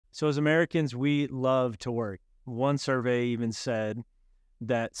So as Americans, we love to work. One survey even said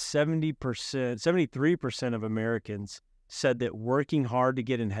that 73% of Americans said that working hard to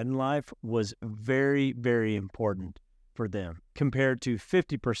get ahead in life was very, very important for them, compared to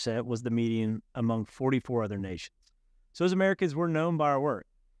 50% was the median among 44 other nations. So as Americans, we're known by our work.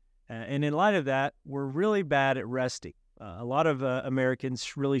 And in light of that, we're really bad at resting. A lot of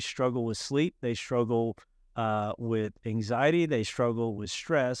Americans really struggle with sleep. They struggle with anxiety. They struggle with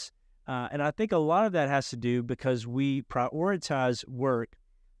stress. And I think a lot of that has to do because we prioritize work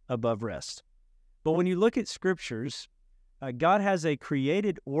above rest. But when you look at scriptures, God has a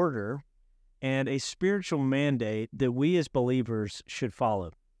created order and a spiritual mandate that we as believers should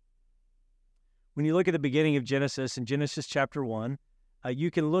follow. When you look at the beginning of Genesis, in Genesis chapter 1,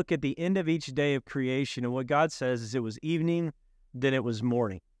 you can look at the end of each day of creation, and what God says is it was evening, then it was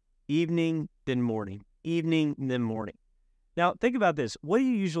morning. Evening, then morning. Evening, then morning. Now, think about this. What do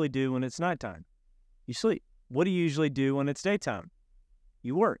you usually do when it's nighttime? You sleep. What do you usually do when it's daytime?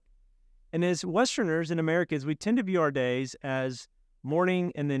 You work. And as Westerners and Americans, we tend to view our days as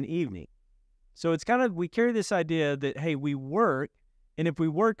morning and then evening. So it's kind of, we carry this idea that, hey, we work, and if we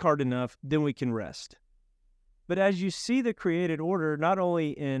work hard enough, then we can rest. But as you see the created order, not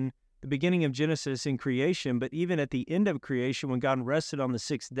only in the beginning of Genesis in creation, but even at the end of creation when God rested on the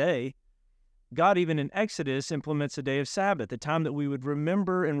sixth day, God even in Exodus implements a day of Sabbath, a time that we would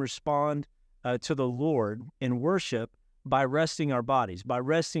remember and respond to the Lord in worship by resting our bodies, by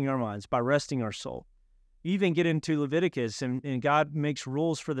resting our minds, by resting our soul. You even get into Leviticus, and God makes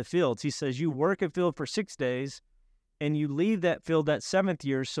rules for the fields. He says, you work a field for 6 days, and you leave that field that seventh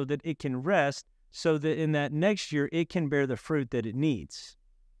year so that it can rest, so that in that next year it can bear the fruit that it needs.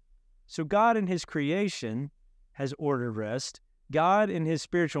 So God in his creation has ordered rest. God in his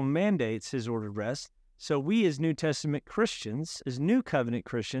spiritual mandates has ordered rest. So we as New Testament Christians, as New Covenant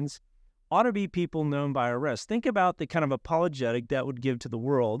Christians, ought to be people known by our rest. Think about the kind of apologetic that would give to the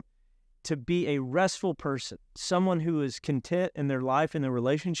world to be a restful person, someone who is content in their life and their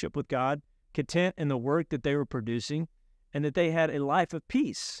relationship with God, content in the work that they were producing, and that they had a life of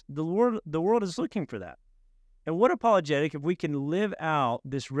peace. The world is looking for that. And what apologetic if we can live out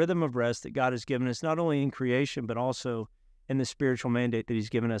this rhythm of rest that God has given us, not only in creation, but also in the spiritual mandate that he's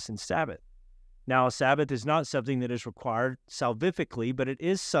given us in Sabbath. Now, a Sabbath is not something that is required salvifically, but it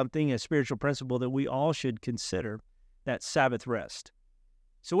is something, a spiritual principle that we all should consider, that Sabbath rest.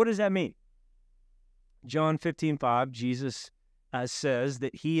 So what does that mean? John 15:5, Jesus says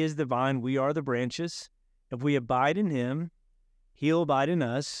that he is the vine, we are the branches. If we abide in him, he'll abide in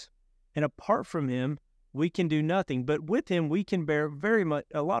us, and apart from him, we can do nothing. But with him, we can bear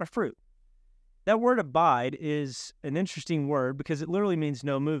a lot of fruit. That word abide is an interesting word because it literally means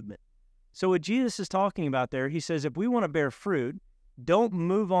no movement. So what Jesus is talking about there, he says, if we want to bear fruit, don't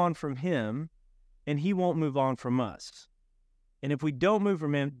move on from him, and he won't move on from us. And if we don't move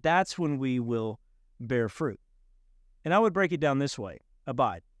from him, that's when we will bear fruit. And I would break it down this way,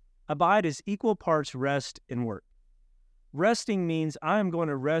 abide. Abide is equal parts rest and work. Resting means I am going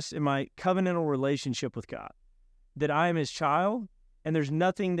to rest in my covenantal relationship with God, that I am his child, and there's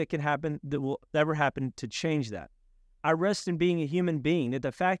nothing that can happen that will ever happen to change that. I rest in being a human being, that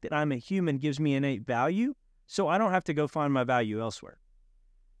the fact that I'm a human gives me innate value, so I don't have to go find my value elsewhere.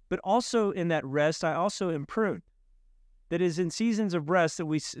 But also in that rest, I also am pruned. That is in seasons of rest that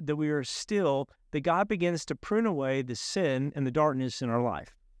we are still, that God begins to prune away the sin and the darkness in our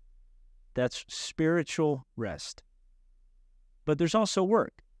life. That's spiritual rest. But there's also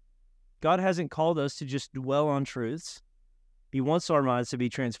work. God hasn't called us to just dwell on truths. He wants our minds to be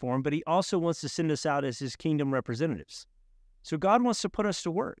transformed, but he also wants to send us out as his kingdom representatives. So God wants to put us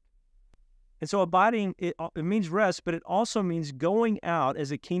to work. And so abiding, it means rest, but it also means going out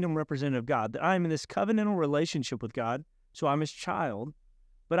as a kingdom representative of God, that I am in this covenantal relationship with God, so I'm his child,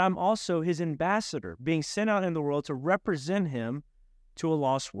 but I'm also his ambassador, being sent out in the world to represent him to a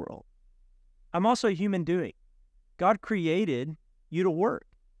lost world. I'm also a human doing. God created you to work.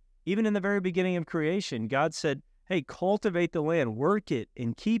 Even in the very beginning of creation, God said, hey, cultivate the land, work it,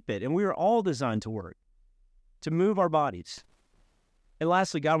 and keep it. And we are all designed to work, to move our bodies. And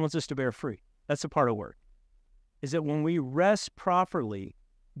lastly, God wants us to bear fruit. That's a part of work. Is that when we rest properly,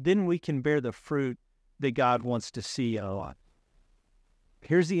 then we can bear the fruit that God wants to see in our life.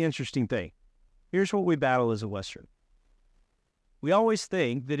 Here's the interesting thing. Here's what we battle as a Western. We always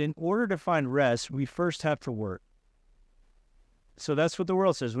think that in order to find rest, we first have to work. So that's what the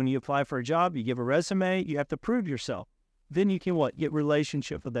world says. When you apply for a job, you give a resume, you have to prove yourself. Then you can what? Get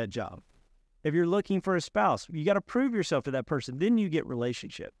relationship with that job. If you're looking for a spouse, you got to prove yourself to that person. Then you get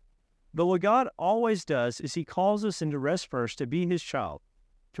relationship. But what God always does is he calls us into rest first to be his child.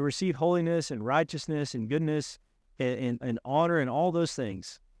 to receive holiness and righteousness and goodness and honor and all those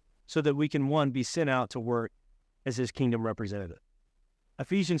things, so that we can, one, be sent out to work as his kingdom representative.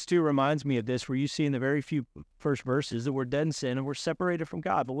 Ephesians 2 reminds me of this, where you see in the very few first verses that we're dead in sin and we're separated from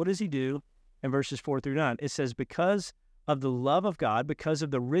God. But what does he do in verses 4 through 9? It says, because of the love of God, because of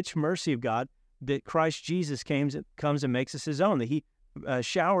the rich mercy of God, that Christ Jesus comes and makes us his own, that he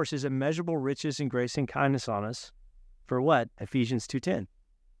showers his immeasurable riches and grace and kindness on us. For what? Ephesians 2:10.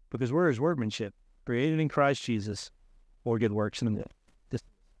 Because we're his workmanship, created in Christ Jesus for good works.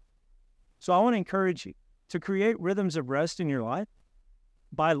 So I want to encourage you to create rhythms of rest in your life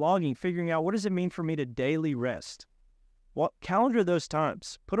by logging, figuring out, what does it mean for me to daily rest? Well, calendar those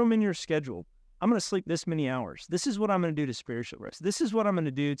times. Put them in your schedule. I'm going to sleep this many hours. This is what I'm going to do to spiritual rest. This is what I'm going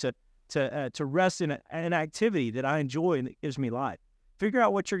to do to rest in an activity that I enjoy and that gives me life. Figure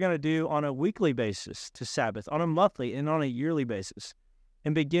out what you're going to do on a weekly basis to Sabbath, on a monthly and on a yearly basis,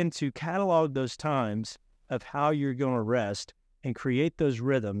 and begin to catalog those times of how you're going to rest and create those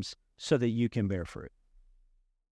rhythms so that you can bear fruit.